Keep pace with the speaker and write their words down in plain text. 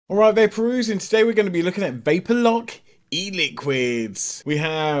Alright, Vapours, and today we're going to be looking at Vapour Lock e-liquids. We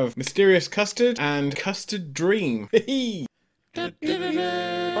have Mysterious Custard and Custard Dream.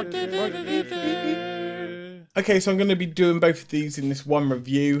 Okay, so I'm going to be doing both of these in this one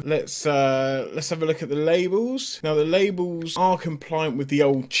review. Let's have a look at the labels. Now, the labels are compliant with the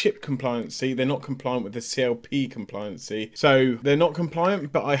old chip compliancy. They're not compliant with the CLP compliancy. So they're not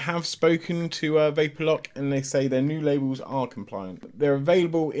compliant, but I have spoken to Vapour Lock and they say their new labels are compliant. They're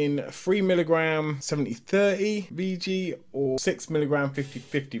available in 3mg 70/30 VG or 6mg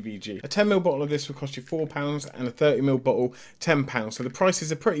 50/50 VG. A 10ml bottle of this will cost you £4 and a 30ml bottle £10. So the prices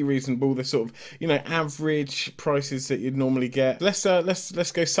are pretty reasonable. They're sort of, you know, average prices that you'd normally get. Let's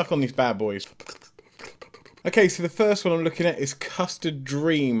go suck on these bad boys. Okay, so the first one I'm looking at is Custard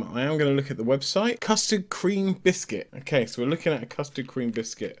Dream. I am going to look at the website. Custard cream biscuit. Okay, so we're looking at a custard cream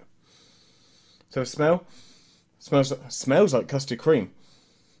biscuit. So smell? Smells like custard cream.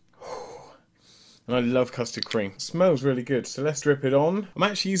 And I love custard cream. It smells really good. So let's drip it on. I'm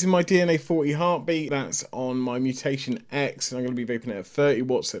actually using my DNA 40 heartbeat. That's on my Mutation X. And I'm going to be vaping it at 30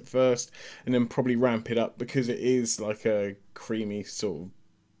 watts at first. And then probably ramp it up because it is like a creamy sort of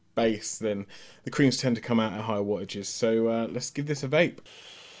base. Then the creams tend to come out at higher wattages. So let's give this a vape.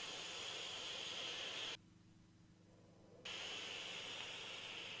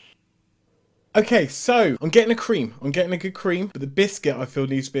 Okay, so I'm getting a cream. I'm getting a good cream, but the biscuit I feel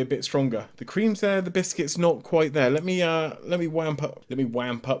needs to be a bit stronger. The cream's there, the biscuit's not quite there. Let me wamp up.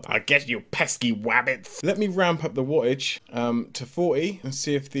 I get you pesky wabbits. Let me ramp up the wattage to 40 and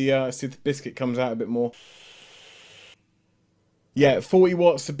see if the biscuit comes out a bit more. Yeah, 40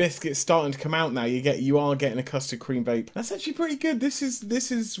 watts, the biscuit's starting to come out now. You are getting a custard cream vape. That's actually pretty good. This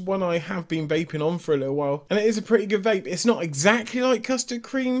is one I have been vaping on for a little while, and it is a pretty good vape. It's not exactly like custard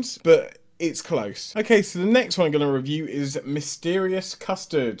creams, but it's close. Okay, so the next one I'm going to review is Mysterious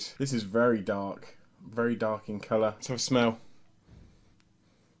Custard. This is very dark in colour. Let's have a smell.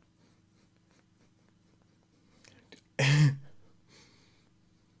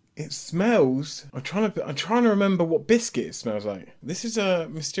 It smells. I'm trying to remember what biscuit it smells like. This is a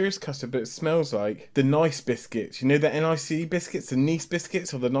Mysterious Custard, but it smells like the nice biscuits. You know the NIC biscuits, the Nice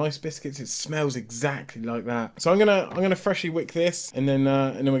biscuits, or the nice biscuits. It smells exactly like that. So I'm gonna freshly wick this, and then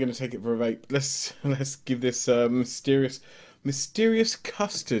we're gonna take it for a vape. Let's give this Mysterious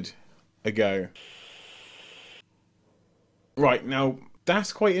Custard a go. Right, now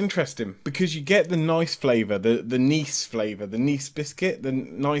that's quite interesting because you get the nice flavour, the Nice flavour, the Nice biscuit, the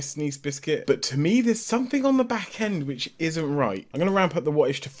nice Nice biscuit. But to me, there's something on the back end which isn't right. I'm going to ramp up the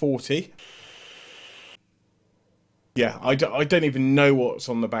wattage to 40. Yeah, I don't even know what's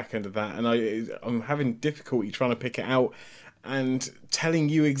on the back end of that, and I'm having difficulty trying to pick it out and telling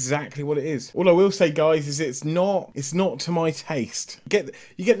you exactly what it is. All I will say, guys, is it's not to my taste.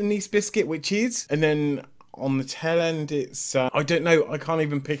 You get the Nice biscuit, which is, and then on the tail end, it's, I don't know, I can't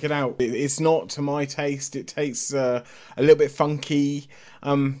even pick it out. It's not to my taste. It tastes a little bit funky.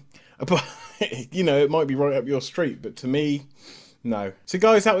 But, you know, it might be right up your street, but to me, no. So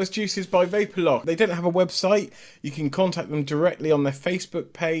guys, that was Juices by Vapour Lock. They don't have a website. You can contact them directly on their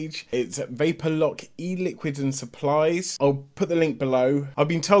Facebook page. It's Vapour Lock e-liquids and supplies. I'll put the link below. I've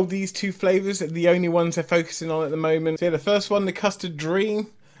been told these two flavours are the only ones they're focusing on at the moment. So yeah, the first one, the Custard Dream.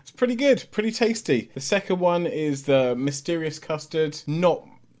 It's pretty good, pretty tasty. The second one is the Mysterious Custard. Not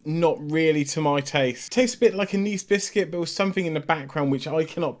really to my taste. Tastes a bit like a Nice biscuit, but with something in the background which I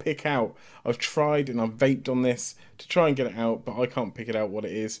cannot pick out. I've tried and I've vaped on this to try and get it out, but I can't pick it out what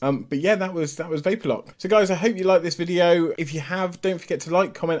it is. But yeah, that was Vapour Lock. So guys, I hope you liked this video. If you have, don't forget to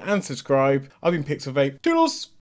like, comment and subscribe. I've been Pixel Vape. Toodles!